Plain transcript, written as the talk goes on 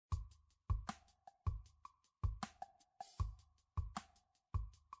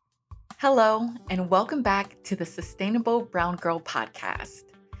Hello, and welcome back to the Sustainable Brown Girl podcast.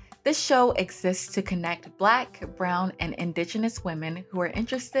 This show exists to connect Black, Brown, and Indigenous women who are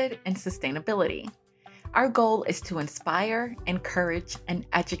interested in sustainability. Our goal is to inspire, encourage, and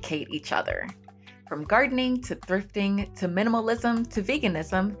educate each other. From gardening to thrifting to minimalism to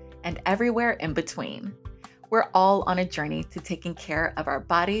veganism and everywhere in between. We're all on a journey to taking care of our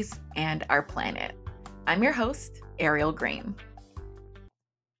bodies and our planet. I'm your host, Ariel Green.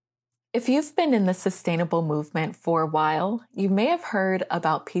 If you've been in the sustainable movement for a while, you may have heard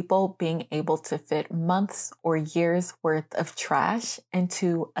about people being able to fit months or years worth of trash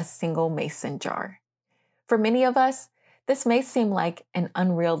into a single mason jar. For many of us, this may seem like an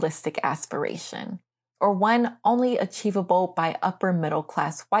unrealistic aspiration, or one only achievable by upper middle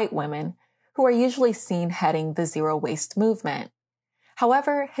class white women who are usually seen heading the zero waste movement.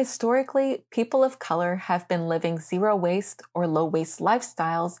 However, historically, people of color have been living zero waste or low waste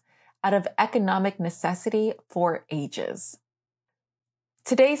lifestyles out of economic necessity for ages.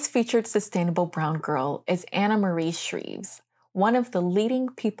 Today's featured sustainable brown girl is Anna Marie Shreves, one of the leading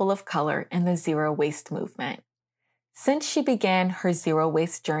people of color in the zero waste movement. Since she began her zero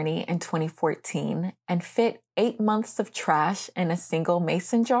waste journey in 2014 and fit 8 months of trash in a single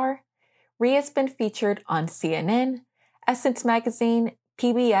mason jar, Rhea has been featured on CNN, Essence Magazine,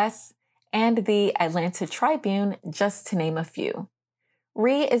 PBS, and the Atlanta Tribune, just to name a few.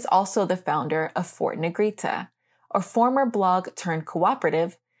 Rhea is also the founder of Fort Negrita, a former blog turned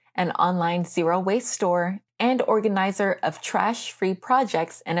cooperative, an online zero waste store, and organizer of trash-free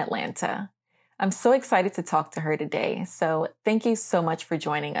projects in Atlanta. I'm so excited to talk to her today, so thank you so much for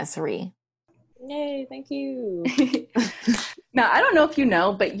joining us, Rhea. Yay, thank you. Now, I don't know if you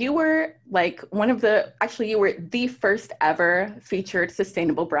know, but you were you were the first ever featured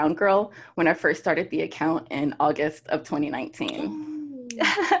sustainable brown girl when I first started the account in August of 2019.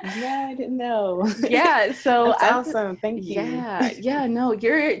 Yeah, I didn't know. Yeah, so that's awesome. Thank you. No,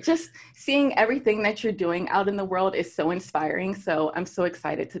 you're just seeing everything that you're doing out in the world is so inspiring. So I'm so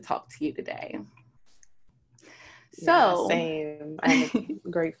excited to talk to you today. So same. I'm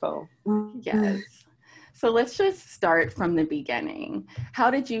grateful. Yes. So let's just start from the beginning. How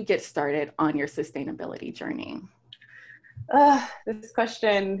did you get started on your sustainability journey? This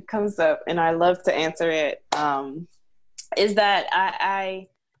question comes up and I love to answer it. Is that I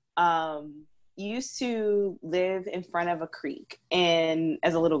used to live in front of a creek and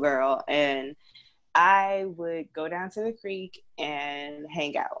as a little girl, and I would go down to the creek and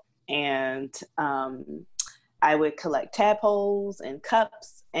hang out, and I would collect tadpoles and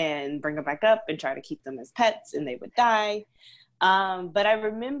cups and bring them back up and try to keep them as pets, and they would die. But I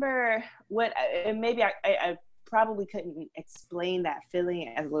remember I probably couldn't explain that feeling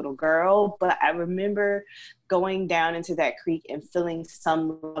as a little girl, but I remember going down into that creek and feeling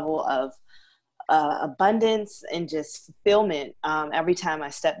some level of abundance and just fulfillment every time I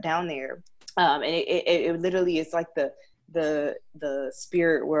stepped down there. And it literally is like the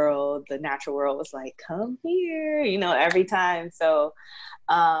spirit world, the natural world was like, come here, every time. So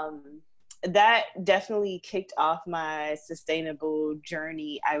that definitely kicked off my sustainable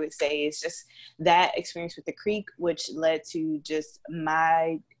journey. I would say it's just that experience with the creek, which led to just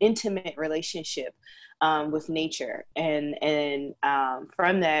my intimate relationship with nature. And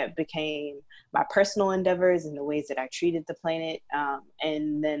from that became my personal endeavors and the ways that I treated the planet.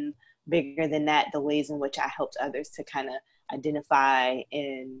 And then bigger than that, the ways in which I helped others to kind of identify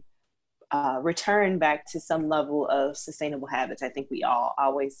and return back to some level of sustainable habits. I think we all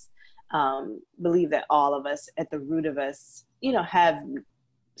always believe that all of us at the root of us, have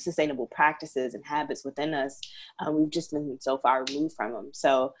sustainable practices and habits within us. We've just been so far removed from them.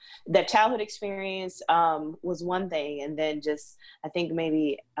 So that childhood experience was one thing. And then just, I think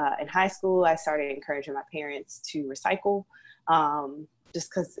maybe in high school, I started encouraging my parents to recycle just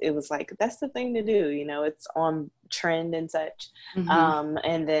because it was like, that's the thing to do, it's on trend and such. Mm-hmm.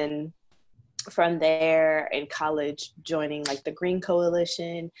 And then from there in college, joining like the Green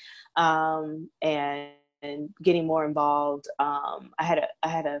Coalition, and getting more involved. I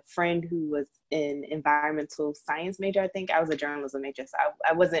had a friend who was in environmental science major. I think I was a journalism major, so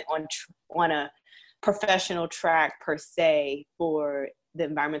I wasn't on a professional track per se for the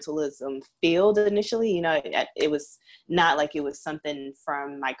environmentalism field initially. It was not like it was something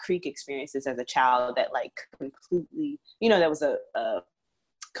from my Creek experiences as a child that like completely, that was a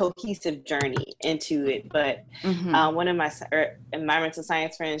cohesive journey into it. But one of my environmental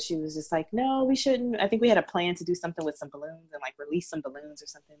science friends, she was just like, no, we shouldn't. I think we had a plan to do something with some balloons and like release some balloons or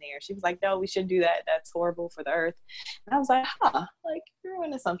something there. She was like, no, we shouldn't do that. That's horrible for the earth. And I was like, like you're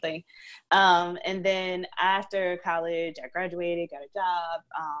into something. And then after college, I graduated, got a job,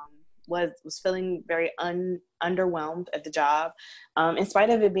 was feeling very underwhelmed at the job. In spite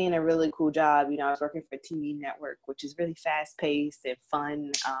of it being a really cool job, I was working for a TV network, which is really fast paced and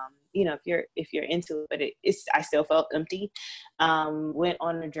fun. If you're into it, but I still felt empty. Went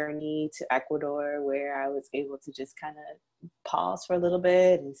on a journey to Ecuador where I was able to just kind of pause for a little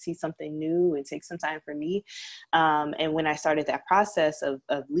bit and see something new and take some time for me. And when I started that process of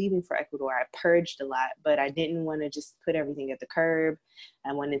leaving for Ecuador, I purged a lot, but I didn't want to just put everything at the curb.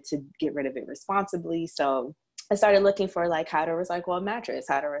 I wanted to get rid of it responsibly. So I started looking for like how to recycle a mattress,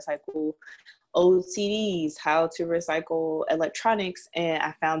 how to recycle old CDs, how to recycle electronics, and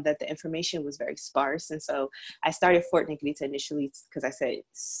I found that the information was very sparse. And so I started Fort Nicolita initially because I said,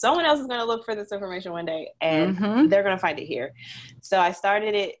 someone else is going to look for this information one day and they're going to find it here. So I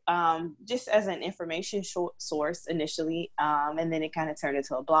started it just as an information source initially. And then it kind of turned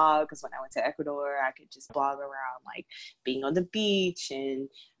into a blog because when I went to Ecuador, I could just blog around like being on the beach and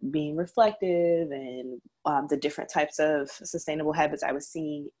being reflective and the different types of sustainable habits I was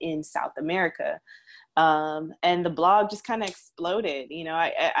seeing in South America. And the blog just kind of exploded.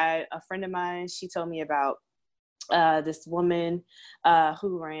 A friend of mine, she told me about this woman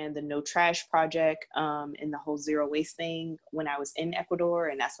who ran the No Trash Project and the whole zero waste thing when I was in Ecuador.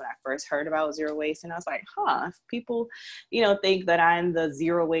 And that's when I first heard about zero waste. And I was like, if people, think that I'm the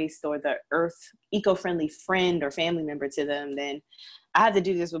zero waste or the earth eco-friendly friend or family member to them, then I had to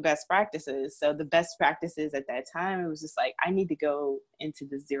do this with best practices. So the best practices at that time, it was just like, I need to go into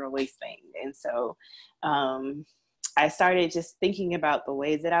the zero waste thing. And so I started just thinking about the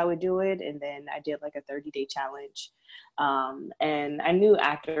ways that I would do it. And then I did like a 30-day challenge. And I knew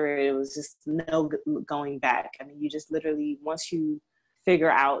after it was just no going back. I mean, you just literally, once you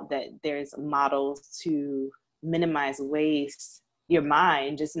figure out that there's models to minimize waste, your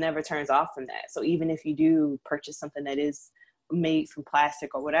mind just never turns off from that. So even if you do purchase something that is made from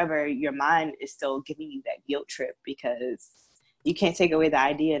plastic or whatever, your mind is still giving you that guilt trip because you can't take away the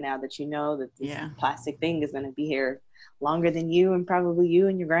idea now that that this plastic thing is going to be here longer than you and probably you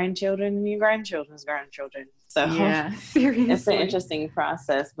and your grandchildren and your grandchildren's grandchildren. So seriously, it's an interesting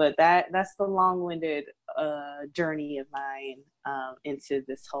process, but that's the long-winded journey of mine into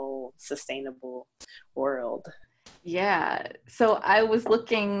this whole sustainable world. Yeah. So I was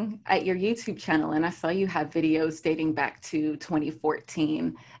looking at your YouTube channel and I saw you have videos dating back to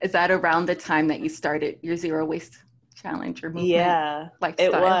 2014. Is that around the time that you started your zero waste challenge or movement? Yeah, lifestyle?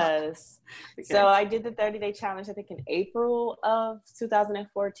 It was. Okay. So I did the 30-day challenge, I think in April of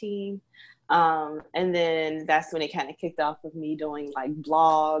 2014. And then that's when it kind of kicked off with me doing like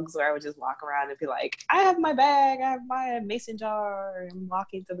blogs where I would just walk around and be like, I have my bag, I have my mason jar, I'm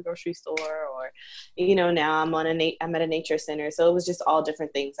walking to the grocery store, or, now I'm at a nature center. So it was just all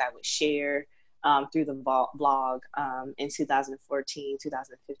different things I would share through the blog in 2014,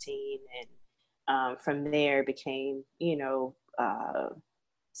 2015. And from there became,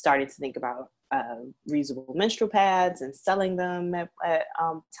 starting to think about reusable menstrual pads and selling them at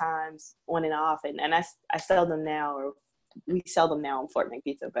times on and off. And I sell them now, or we sell them now on Fort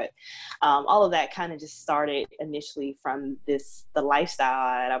Nicolita. But all of that kind of just started initially from the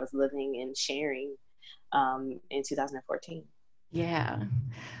lifestyle that I was living and sharing in 2014. Yeah.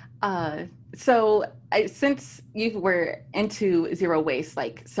 So since you were into zero waste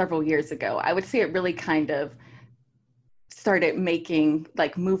like several years ago, I would say it really kind of started making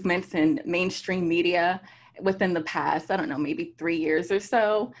like movements in mainstream media within the past, I don't know, maybe 3 years or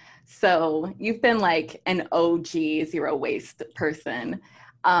so. So you've been like an OG zero waste person.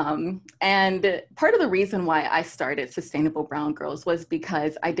 And part of the reason why I started Sustainable Brown Girls was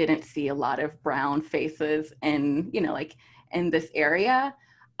because I didn't see a lot of brown faces in, like in this area.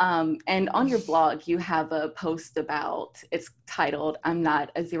 And on your blog, you have a post it's titled, I'm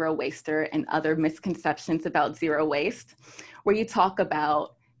Not a Zero Waster and Other Misconceptions About Zero Waste, where you talk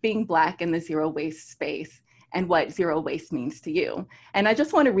about being Black in the zero waste space and what zero waste means to you. And I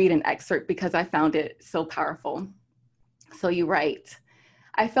just want to read an excerpt because I found it so powerful. So you write,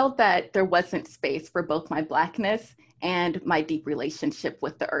 I felt that there wasn't space for both my Blackness and my deep relationship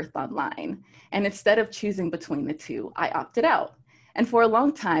with the earth online. And instead of choosing between the two, I opted out. And for a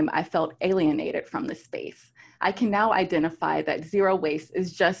long time, I felt alienated from the space. I can now identify that zero waste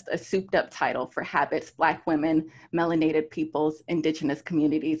is just a souped up title for habits Black women, melanated peoples, Indigenous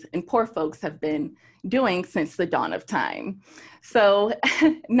communities, and poor folks have been doing since the dawn of time. So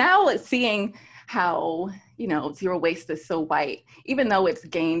now seeing how, zero waste is so white, even though it's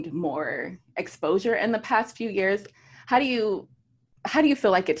gained more exposure in the past few years, how do you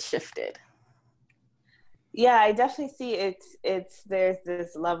feel like it's shifted? Yeah, I definitely see there's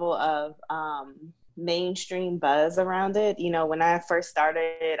this level of mainstream buzz around it. You know, when I first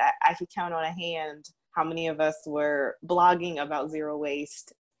started, I could count on a hand how many of us were blogging about zero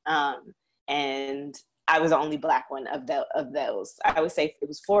waste. And I was the only Black one of those. I would say it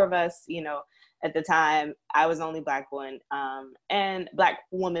was 4 of us, you know, at the time. I was the only Black one, and Black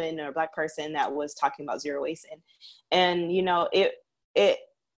woman or Black person that was talking about zero waste. And you know,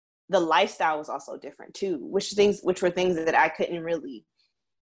 the lifestyle was also different too, which were things that I couldn't really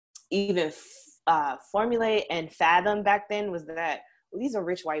even formulate and fathom back then. Was that, well, these are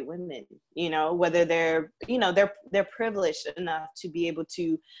rich white women, you know, whether they're, you know, they're privileged enough to be able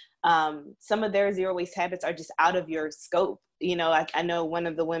to, some of their zero waste habits are just out of your scope. You know, I know one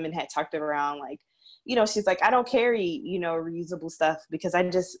of the women had talked around, like, you know, she's like, I don't carry, you know, reusable stuff because I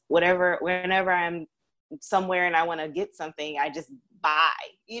just, whenever I'm somewhere and I want to get something, I just buy,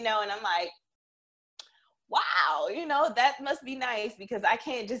 you know. And I'm like, wow, you know, that must be nice, because I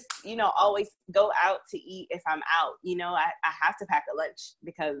can't just, you know, always go out to eat if I'm out. You know, I have to pack a lunch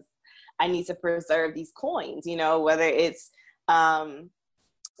because I need to preserve these coins, you know, whether it's,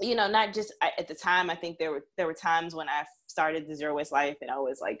 you know, not just at the time. I think there were times when I started the zero waste life and I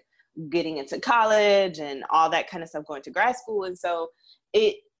was like getting into college and all that kind of stuff, going to grad school. And so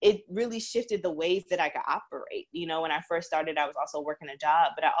it really shifted the ways that I could operate. You know, when I first started, I was also working a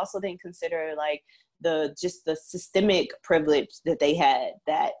job, but I also didn't consider like the systemic privilege that they had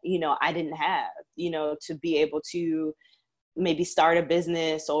that, you know, I didn't have, you know, to be able to maybe start a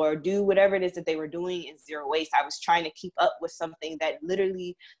business or do whatever it is that they were doing in zero waste. I was trying to keep up with something that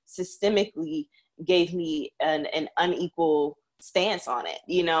literally systemically gave me an unequal stance on it,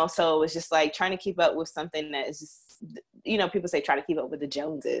 you know? So it was just like trying to keep up with something that is just, you know, people say try to keep up with the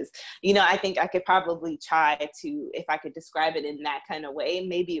Joneses. You know, I think I could probably try to, if I could describe it in that kind of way,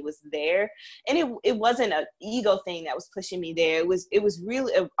 maybe it was there. And it wasn't an ego thing that was pushing me there. It was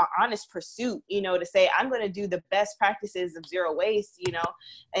really an honest pursuit, you know, to say, I'm going to do the best practices of zero waste, you know,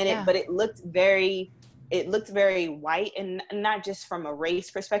 and but it looked very white, and not just from a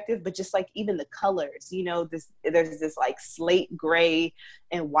race perspective, but just like even the colors, you know, there's this like slate gray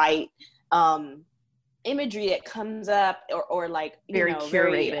and white, imagery that comes up, or like, you very know,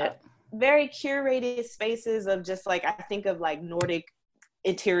 curated, very curated spaces of just like, I think of like Nordic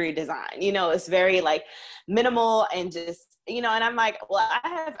interior design, you know, it's very like minimal and just, you know, and I'm like, well, I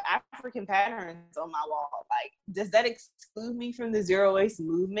have African patterns on my wall. Like, does that exclude me from the zero waste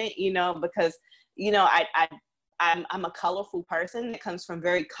movement? You know, because, you know, I'm a colorful person that comes from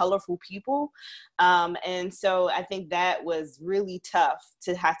very colorful people. And so I think that was really tough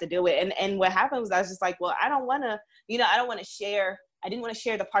to have to deal with. And what happened was I was just like, well, I don't want to, you know, I didn't want to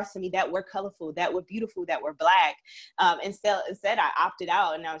share the parts of me that were colorful, that were beautiful, that were Black. Instead I opted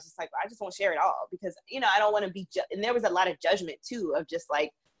out, and I was just like, well, I just won't share it all, because, you know, I don't want to be, and there was a lot of judgment too, of just like,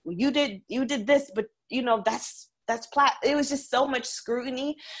 well, you did this, but you know, it was just so much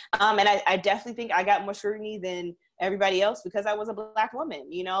scrutiny. And I definitely think I got more scrutiny than everybody else because I was a Black woman,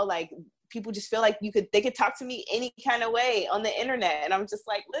 you know, like people just feel like they could talk to me any kind of way on the internet. And I'm just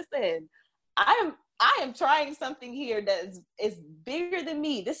like, listen, I am trying something here that is bigger than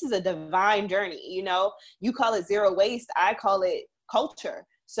me. This is a divine journey. You know, you call it zero waste, I call it culture.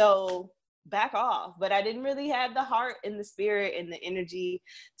 So back off. But I didn't really have the heart and the spirit and the energy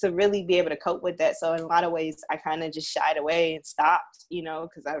to really be able to cope with that. So in a lot of ways, I kind of just shied away and stopped, you know,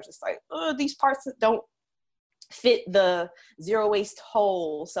 because I was just like, oh, these parts don't fit the zero waste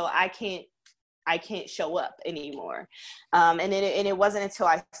whole. So I can't show up anymore. And it wasn't until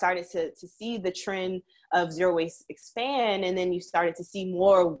I started to see the trend of zero waste expand, and then you started to see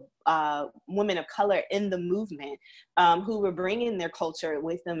more women of color in the movement, who were bringing their culture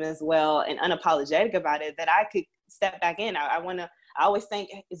with them as well and unapologetic about it, that I could step back in. I always thank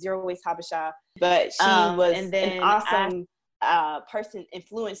Zero Waste Habesha, but she was an awesome person,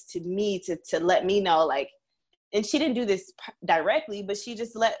 influence to me to let me know, like, and she didn't do this directly, but she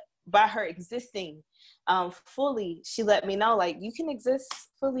just by her existing fully, she let me know, like, you can exist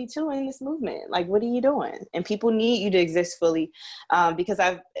fully too in this movement. Like, what are you doing? And people need you to exist fully, because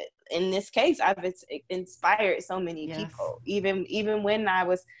in this case, I've inspired so many people. Even when I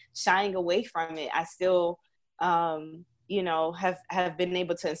was shying away from it, I still, you know, have been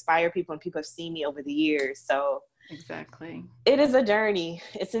able to inspire people, and people have seen me over the years. So exactly, it is a journey.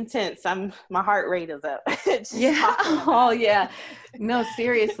 It's intense. My heart rate is up. Yeah. Oh, yeah. No,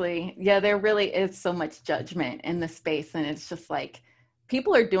 seriously. Yeah, there really is so much judgment in the space, and it's just like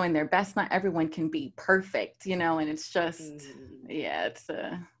people are doing their best. Not everyone can be perfect, you know, and it's just, yeah, it's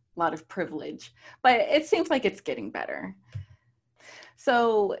a lot of privilege, but it seems like it's getting better.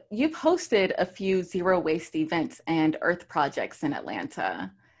 So you've hosted a few zero waste events and earth projects in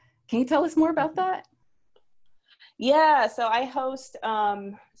Atlanta. Can you tell us more about that? Yeah, so I host,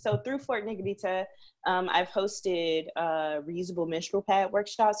 so through Fort Nicolita, I've hosted reusable menstrual pad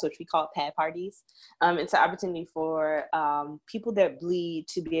workshops, which we call pad parties. It's an opportunity for people that bleed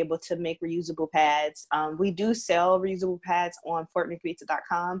to be able to make reusable pads. We do sell reusable pads on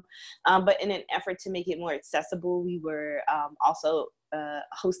fortnicolita.com, but in an effort to make it more accessible, we were also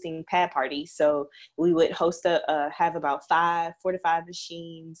hosting pad parties. So we would have about 4 to 5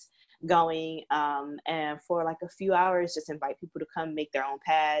 machines going, and for like a few hours just invite people to come make their own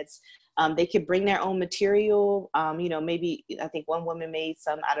pads. They could bring their own material. Maybe I think one woman made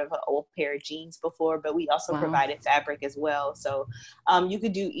some out of an old pair of jeans before, but we also provided fabric as well. So you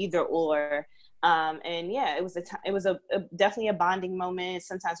could do either or. And yeah, it was definitely a bonding moment.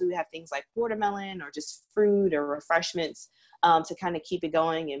 Sometimes we would have things like watermelon or just fruit or refreshments to kind of keep it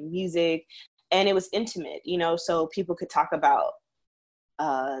going, and music. And it was intimate, so people could talk about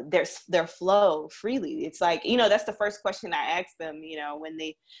their flow freely. It's like, that's the first question I ask them, when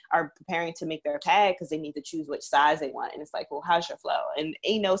they are preparing to make their pad, because they need to choose which size they want. And it's like, well, how's your flow? And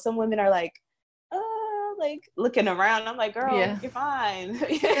some women are like looking around. I'm like, girl, You're fine.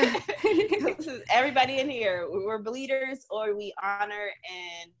 Everybody in here, we're bleeders, or we honor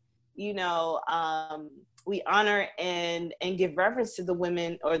and we honor and give reverence to the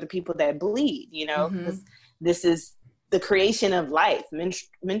women or the people that bleed, because this is the creation of life.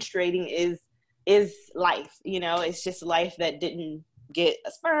 Menstruating is life, it's just life that didn't get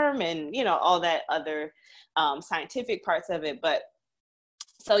a sperm and, all that other scientific parts of it. But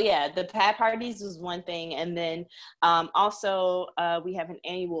so yeah, the pad parties was one thing. And then also we have an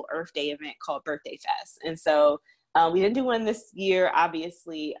annual Earth Day event called Birthday Fest. And so we didn't do one this year,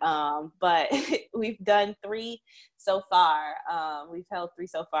 obviously, but we've done 3 so far. We've held 3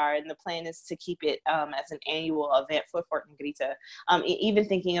 so far, and the plan is to keep it as an annual event for Fort Nicolita, even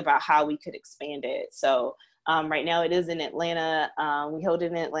thinking about how we could expand it. So right now it is in Atlanta. We hold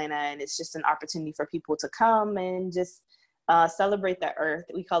it in Atlanta, and it's just an opportunity for people to come and just celebrate the Earth.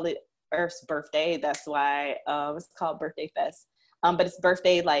 We call it Earth's birthday. That's why it's called Birthday Fest. But it's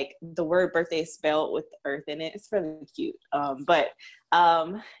birthday, like the word birthday is spelled with Earth in it. It's really cute. Yeah,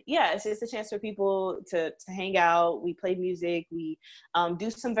 it's just a chance for people to hang out. We play music. We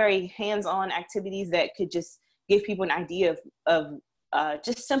do some very hands-on activities that could just give people an idea of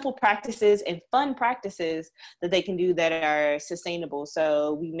just simple practices and fun practices that they can do that are sustainable.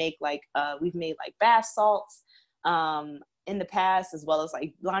 So we've made like bath salts in the past, as well as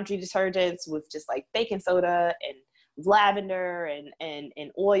like laundry detergents with just like baking soda and lavender and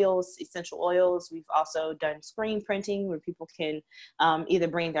oils, essential oils. We've also done screen printing, where people can either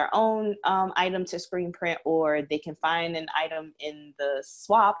bring their own item to screen print, or they can find an item in the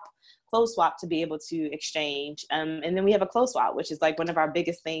clothes swap to be able to exchange. And then we have a clothes swap, which is like one of our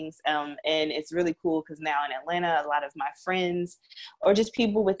biggest things. And it's really cool because now in Atlanta, a lot of my friends or just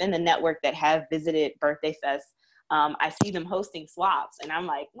people within the network that have visited Birthday Fest, I see them hosting swaps, and I'm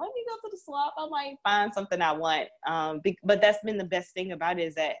like, let me go to the swap. I might find something I want. But that's been the best thing about it,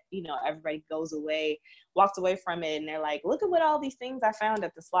 is that, everybody walks away from it, and they're like, look at what all these things I found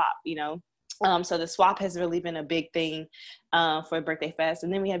at the swap, So the swap has really been a big thing for Birthday Fest.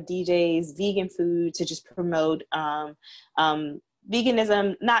 And then we have DJs, vegan food to just promote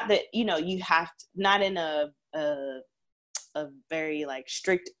veganism. Not that, you have to, not in a very like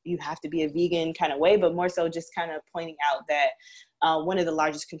strict, you have to be a vegan kind of way, but more so just kind of pointing out that one of the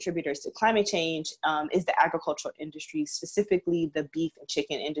largest contributors to climate change is the agricultural industry, specifically the beef and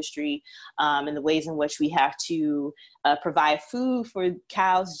chicken industry, and the ways in which we have to provide food for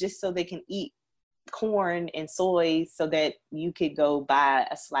cows just so they can eat corn and soy so that you could go buy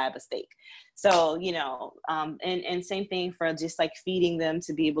a slab of steak. So, and same thing for just like feeding them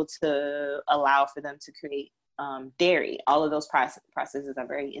to be able to allow for them to create dairy. All of those processes are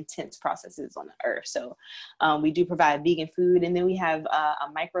very intense processes on the earth. So we do provide vegan food. And then we have a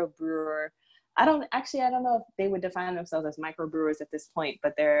microbrewer. I don't know if they would define themselves as microbrewers at this point,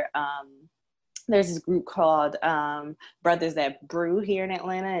 but there's this group called Brothers That Brew here in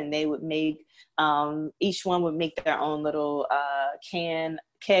Atlanta, and they would make, each one would make their own little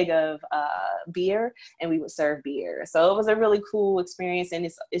keg of beer, and we would serve beer. So it was a really cool experience, and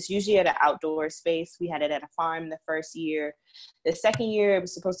it's usually at an outdoor space. We had it at a farm the first year. The second year, it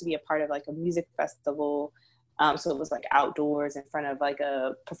was supposed to be a part of like a music festival. So it was like outdoors in front of like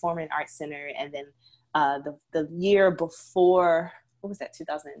a performing arts center. And then the year before what was that,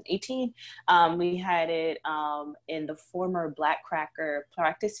 2018? We had it in the former Black Cracker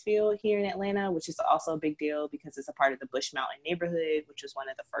practice field here in Atlanta, which is also a big deal because it's a part of the Bush Mountain neighborhood, which was one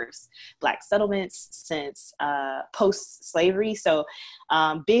of the first Black settlements since post-slavery. So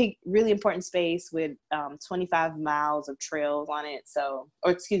big, really important space with 25 miles of trails on it. So,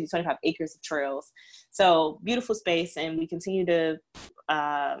 or excuse me, 25 acres of trails. So beautiful space, and we continue to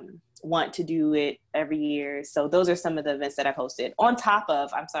want to do it every year. So those are some of the events that I've hosted. On top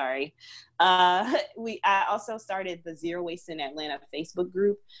of, I also started the Zero Waste in Atlanta Facebook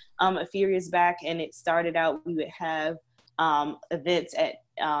group a few years back, and it started out, we would have events at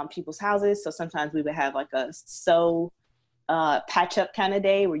people's houses. So sometimes we would have like a patch up kind of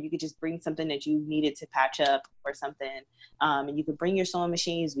day where you could just bring something that you needed to patch up or something. And you could bring your sewing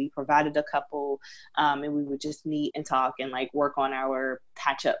machines. We provided a couple, and we would just meet and talk and like work on our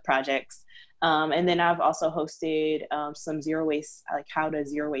patch up projects. And then I've also hosted some zero waste, like how to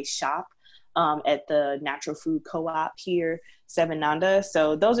zero waste shop at the Natural Food Co-op here, Seven Nanda.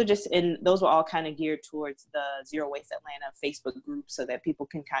 So those were all kind of geared towards the Zero Waste Atlanta Facebook group so that people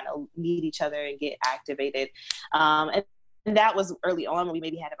can kind of meet each other and get activated. And that was early on. We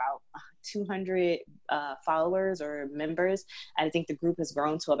maybe had about 200 followers or members. I think the group has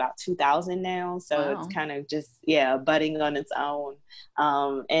grown to about 2,000 now. So wow. It's kind of just, budding on its own.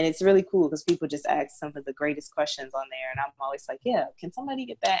 And it's really cool because people just ask some of the greatest questions on there. And I'm always like, can somebody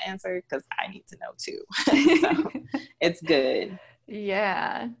get that answered? Because I need to know too. So it's good.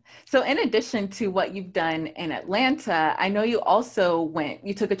 Yeah. So in addition to what you've done in Atlanta, I know you also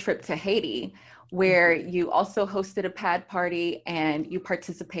you took a trip to Haiti, where you also hosted a pad party and you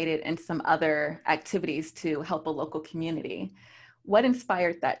participated in some other activities to help a local community. What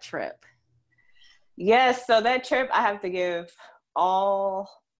inspired that trip? Yes, so that trip, I have to give all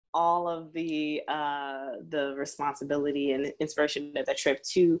of the responsibility and inspiration of that trip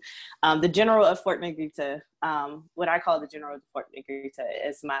to the General of Fort Negrita. What I call the General of Fort Negrita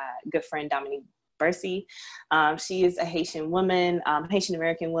is my good friend Dominique Bercy. She is a Haitian woman, Haitian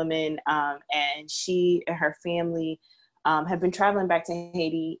American woman, and she and her family have been traveling back to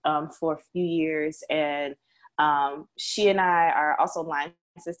Haiti for a few years. And she and I are also line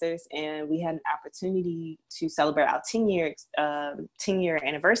sisters, and we had an opportunity to celebrate our 10-year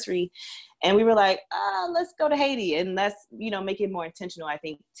anniversary. And we were like, let's go to Haiti and let's, make it more intentional. I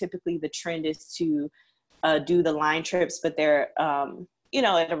think typically the trend is to do the line trips, but they're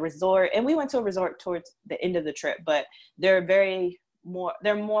at a resort, and we went to a resort towards the end of the trip, but they're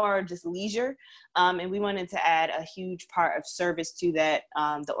more just leisure. And we wanted to add a huge part of service to that.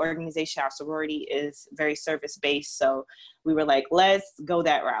 The organization, our sorority, is very service-based. So we were like, let's go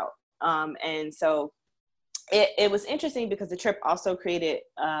that route. And so it was interesting because the trip also created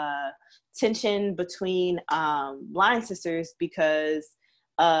tension between line sisters because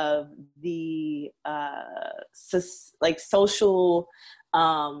of the social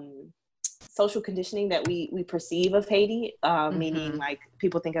conditioning that we perceive of Haiti, meaning like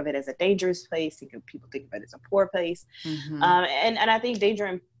people think of it as a dangerous place, people think of it as a poor place. And I think danger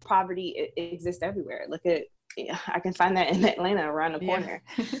and poverty exists everywhere. Look at, I can find that in Atlanta around the corner.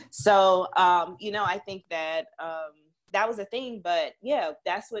 So, I think that that was a thing, but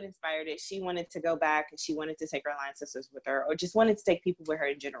that's what inspired it. She wanted to go back and she wanted to take her line sisters with her, or just wanted to take people with her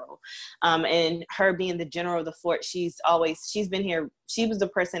in general. And her being the general of the fort, she's been here. She was the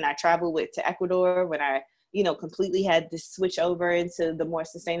person I traveled with to Ecuador when I, completely had to switch over into the more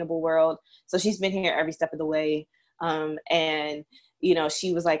sustainable world. So she's been here every step of the way. And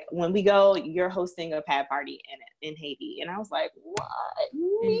she was like, when we go, you're hosting a pad party in Haiti. And I was like, what?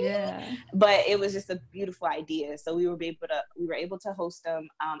 Yeah. But it was just a beautiful idea. So we were able to host them.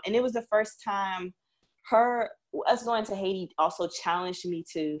 And it was the first time us going to Haiti also challenged me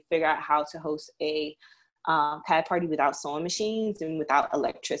to figure out how to host a pad party without sewing machines and without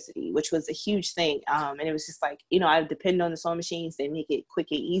electricity, which was a huge thing. And it was just like, I depend on the sewing machines. They make it quick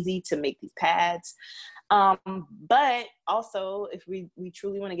and easy to make these pads. But also, if we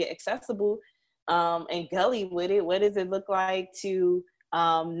truly want to get accessible and gully with it, what does it look like to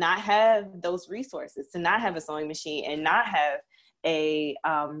not have those resources, to not have a sewing machine and not have a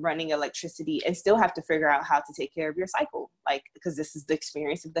running electricity, and still have to figure out how to take care of your cycle, like, because this is the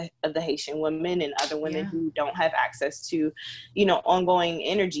experience of the Haitian women and other women who don't have access to, ongoing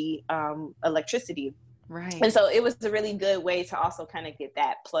energy, electricity. Right. And so it was a really good way to also kind of get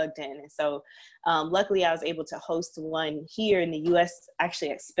that plugged in. And so luckily I was able to host one here in the US,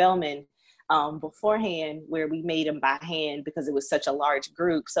 actually at Spelman, beforehand, where we made them by hand because it was such a large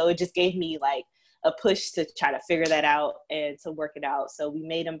group. So it just gave me like a push to try to figure that out and to work it out. So we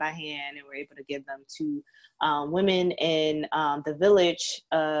made them by hand and we're able to give them to women in the village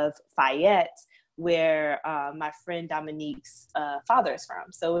of Fayette, where my friend Dominique's father is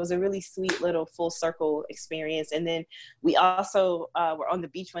from. So it was a really sweet little full circle experience. And then we also were on the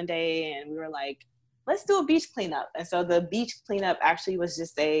beach one day and we were like, let's do a beach cleanup. And so the beach cleanup actually was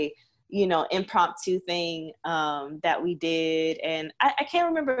just a, you know, impromptu thing that we did. And I can't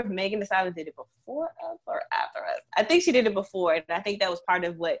remember if Megan Thee Stallion did it before us or after us. I think she did it before. And I think that was part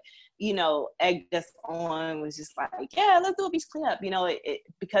of what, you know, egged us on, was just like, yeah, let's do a beach cleanup. You know,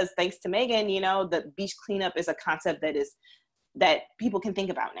 because thanks to Megan, you know, the beach cleanup is a concept that people can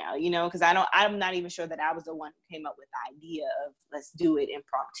think about now, you know, because I'm not even sure that I was the one who came up with the idea of let's do it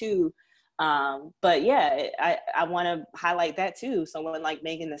impromptu. But yeah, I want to highlight that too. Someone like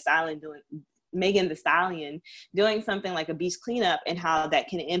Megan Thee Stallion doing something like a beach cleanup, and how that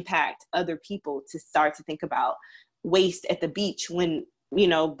can impact other people to start to think about waste at the beach when, you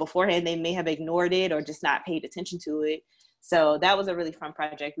know, beforehand they may have ignored it or just not paid attention to it. So that was a really fun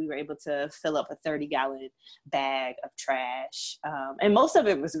project. We were able to fill up a 30-gallon bag of trash. And most of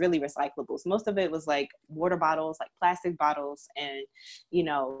it was really recyclables. Most of it was like water bottles, like plastic bottles, and, you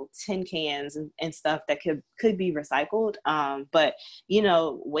know, tin cans and stuff that could be recycled. But, you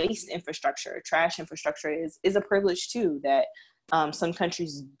know, waste infrastructure, trash infrastructure is a privilege too that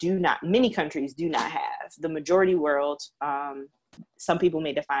many countries do not have. The majority world, some people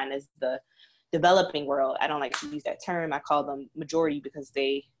may define as the developing world. I don't like to use that term. I call them majority because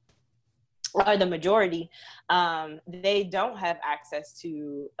they are the majority. They don't have access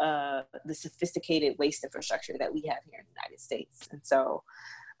to the sophisticated waste infrastructure that we have here in the United States. And so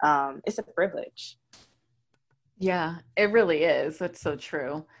it's a privilege. Yeah, it really is. That's so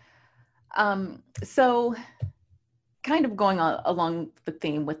true. So kind of going along the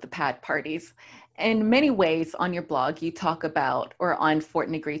theme with the pad parties, in many ways on your blog, you talk about, or on Fort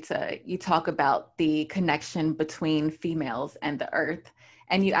Negrita, you talk about the connection between females and the earth,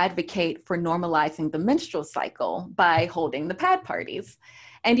 and you advocate for normalizing the menstrual cycle by holding the pad parties.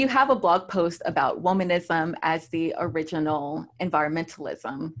 And you have a blog post about womanism as the original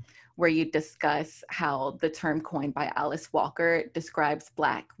environmentalism, where you discuss how the term coined by Alice Walker describes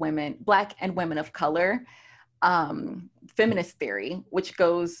Black and women of color feminist theory, which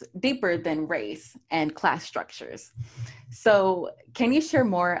goes deeper than race and class structures. So can you share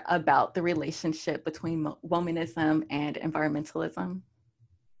more about the relationship between womanism and environmentalism?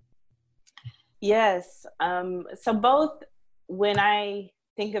 Yes. So both, when I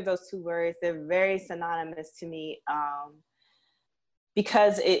think of those two words, they're very synonymous to me,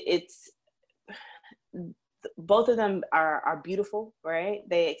 because it's both of them are beautiful, right?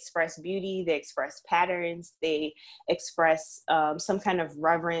 They express beauty, they express patterns, they express some kind of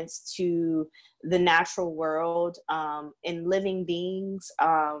reverence to the natural world and living beings.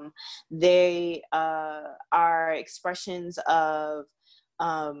 They are expressions of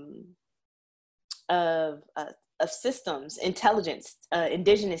systems, intelligence,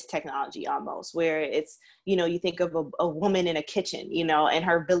 indigenous technology almost, where it's, you know, you think of a woman in a kitchen, you know, and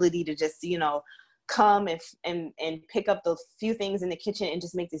her ability to just, you know, come and pick up the few things in the kitchen and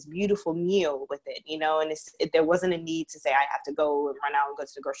just make this beautiful meal with it, you know, and there wasn't a need to say, I have to go and run out and go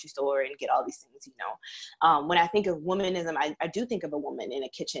to the grocery store and get all these things, you know. When I think of womanism, I do think of a woman in a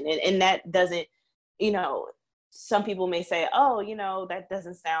kitchen, and that doesn't, you know, some people may say, oh, you know, that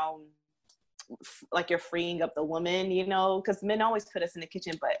doesn't sound like you're freeing up the woman, you know, because men always put us in the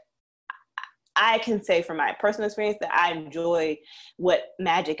kitchen, but I can say from my personal experience that I enjoy what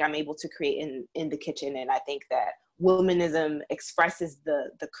magic I'm able to create in the kitchen. And I think that womanism expresses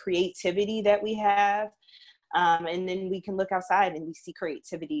the creativity that we have. And then we can look outside and we see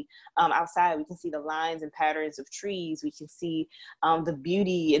creativity outside. We can see the lines and patterns of trees. We can see the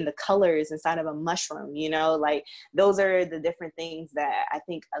beauty and the colors inside of a mushroom, you know, like those are the different things that I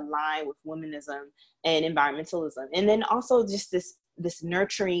think align with womanism and environmentalism. And then also just this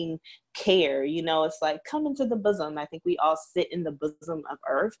nurturing care, you know, it's like, come into the bosom. I think we all sit in the bosom of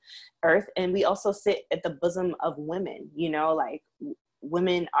earth, and we also sit at the bosom of women, you know, like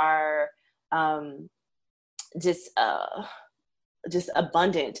women are just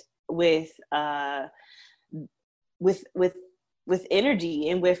abundant with energy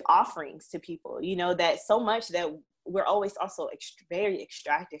and with offerings to people, you know, that so much that we're always also very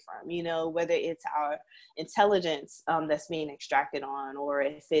extracted from, you know, whether it's our intelligence that's being extracted on, or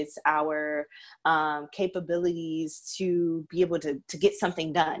if it's our capabilities to be able to get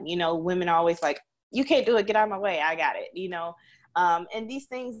something done. You know, women are always like, you can't do it, get out of my way, I got it, you know. And these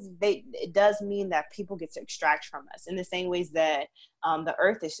things, it does mean that people get to extract from us in the same ways that the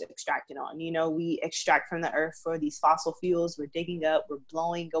earth is extracted on. You know, we extract from the earth for these fossil fuels. We're digging up, we're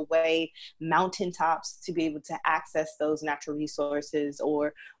blowing away mountaintops to be able to access those natural resources,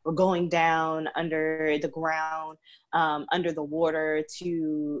 or we're going down under the ground, under the water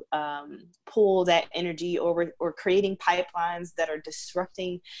to pull that energy, or we're creating pipelines that are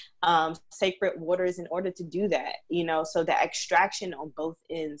disrupting sacred waters in order to do that. You know, so the extraction on both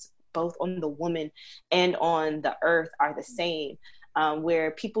ends, both on the woman and on the earth, are the same.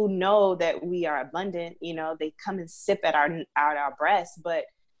 Where people know that we are abundant, you know, they come and sip at our breasts, but,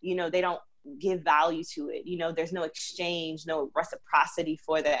 you know, they don't give value to it. You know, there's no exchange, no reciprocity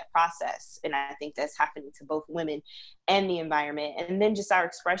for that process. And I think that's happening to both women and the environment. And then just our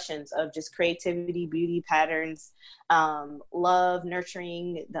expressions of just creativity, beauty patterns, love,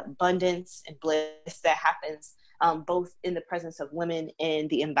 nurturing, the abundance and bliss that happens both in the presence of women and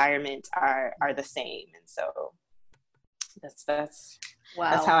the environment are the same. And so that's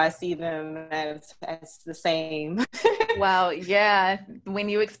wow. That's how I see them, as the same. Wow. Yeah. When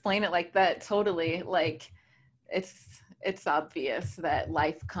you explain it like that, totally, like it's obvious that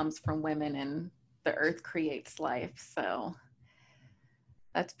life comes from women and the earth creates life. So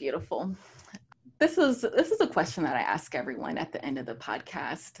that's beautiful. This is a question that I ask everyone at the end of the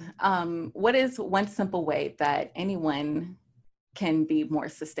podcast. What is one simple way that anyone can be more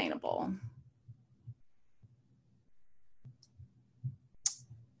sustainable?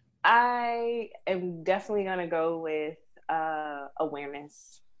 I am definitely going to go with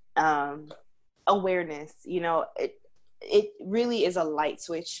awareness. Awareness, you know, it really is a light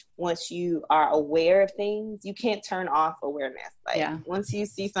switch. Once you are aware of things, you can't turn off awareness. Like once you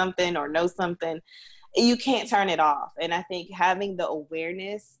see something or know something, you can't turn it off. And I think having the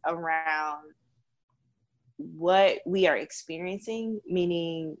awareness around what we are experiencing,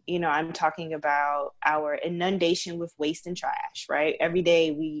 meaning, you know, I'm talking about our inundation with waste and trash, right? Every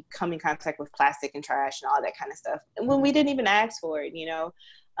day we come in contact with plastic and trash and all that kind of stuff. And when we didn't even ask for it, you know,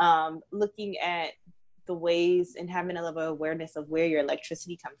 looking at the ways and having a level of awareness of where your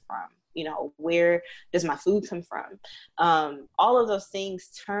electricity comes from, you know, where does my food come from? All of those things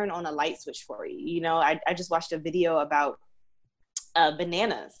turn on a light switch for you. You know, I just watched a video about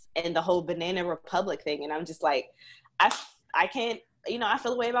bananas and the whole banana republic thing, and I'm just like, I can't, you know, I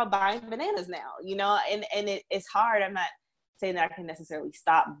feel a way about buying bananas now, you know, and it's hard. I'm not saying that I can necessarily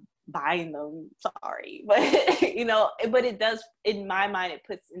stop buying them, sorry, but you know, but it does, in my mind, it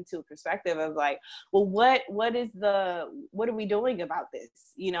puts into a perspective of like, well, what are we doing about this?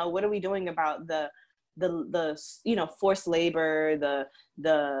 You know, what are we doing about the you know, forced labor,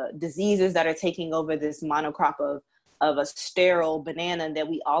 the diseases that are taking over this monocrop of a sterile banana that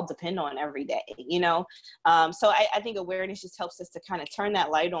we all depend on every day, you know? So I think awareness just helps us to kind of turn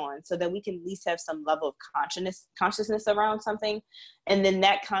that light on so that we can at least have some level of consciousness around something. And then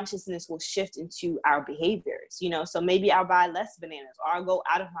that consciousness will shift into our behaviors, you know? So maybe I'll buy less bananas, or I'll go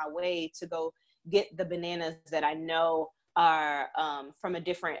out of my way to go get the bananas that I know are from a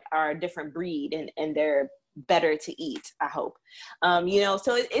different breed, and they're better to eat, I hope. You know,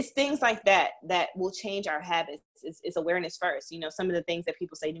 so it's things like that will change our habits. It's awareness first. You know, some of the things that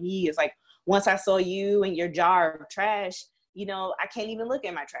people say to me is like, once I saw you and your jar of trash, you know, I can't even look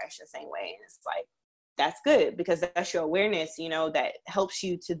at my trash the same way. And it's like, that's good, because that's your awareness, you know, that helps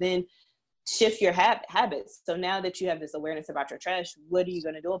you to then shift your habits. So now that you have this awareness about your trash, what are you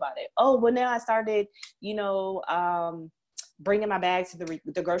going to do about it? Oh, well, now I started, you know, bringing my bag to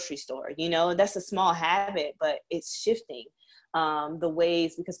the grocery store. You know, that's a small habit, but it's shifting the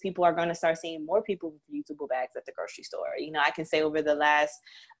ways, because people are going to start seeing more people with reusable bags at the grocery store. You know, I can say over the last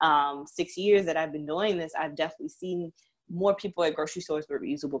 6 years that I've been doing this, I've definitely seen more people at grocery stores with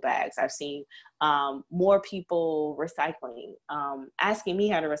reusable bags. I've seen more people recycling, asking me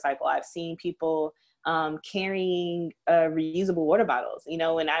how to recycle. I've seen people carrying reusable water bottles. You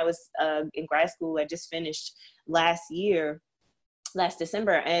know, when I was in grad school, I just finished last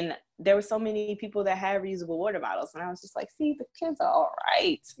December, and there were so many people that had reusable water bottles, and I was just like, see, the kids are all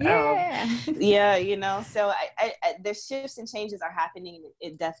right. Yeah, you know, so I the shifts and changes are happening.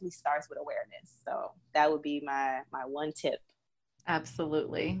 It definitely starts with awareness. So that would be my one tip.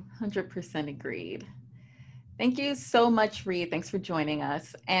 Absolutely. 100% agreed. Thank you so much, Reed. Thanks for joining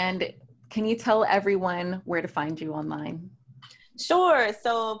us. And can you tell everyone where to find you online? Sure.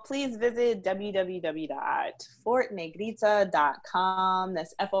 So please visit www.fortnegrita.com.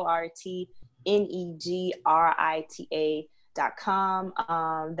 That's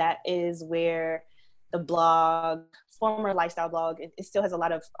FORTNEGRITA.com. That is where the blog former lifestyle blog. It still has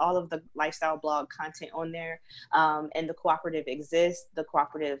all of the lifestyle blog content on there. And the cooperative exists. The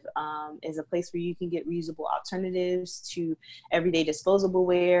cooperative is a place where you can get reusable alternatives to everyday disposable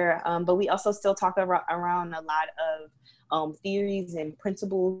wear. But we also still talk around a lot of theories and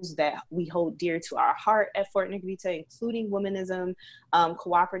principles that we hold dear to our heart at Fort Nigrita, including womanism,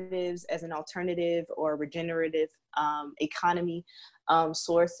 cooperatives as an alternative or regenerative economy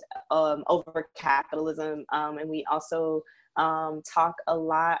source over capitalism. And we also talk a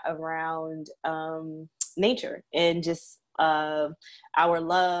lot around nature and just our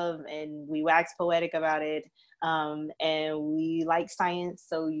love, and we wax poetic about it. And we like science,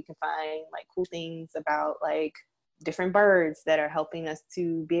 so you can find like cool things about like different birds that are helping us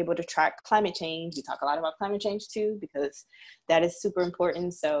to be able to track climate change. We talk a lot about climate change too, because that is super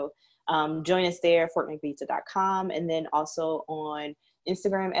important. So join us there, fortnegrita.com, and then also on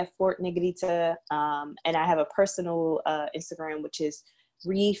Instagram at Fort Negrita. And I have a personal Instagram, which is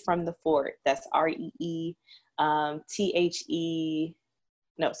Re from the Fort. That's REEFROMT.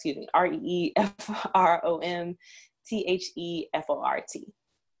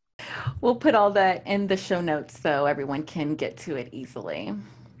 We'll put all that in the show notes so everyone can get to it easily.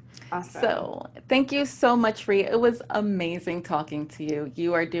 Awesome. So thank you so much, Ree. It was amazing talking to you.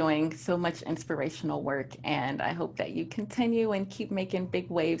 You are doing so much inspirational work, and I hope that you continue and keep making big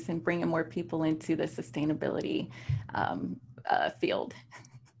waves and bringing more people into the sustainability field.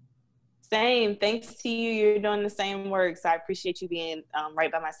 Same. Thanks to you. You're doing the same work. So I appreciate you being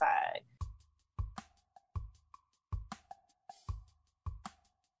right by my side.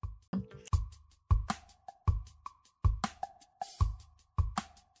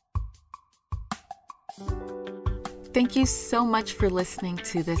 Thank you so much for listening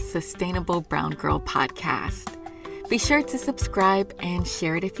to the Sustainable Brown Girl podcast. Be sure to subscribe and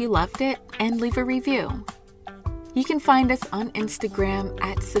share it if you loved it, and leave a review. You can find us on Instagram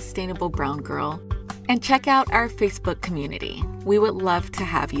at Sustainable Brown Girl, and check out our Facebook community. We would love to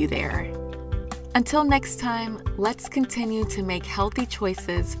have you there. Until next time, let's continue to make healthy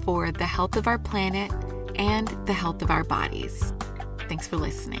choices for the health of our planet and the health of our bodies. Thanks for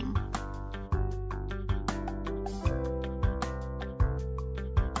listening.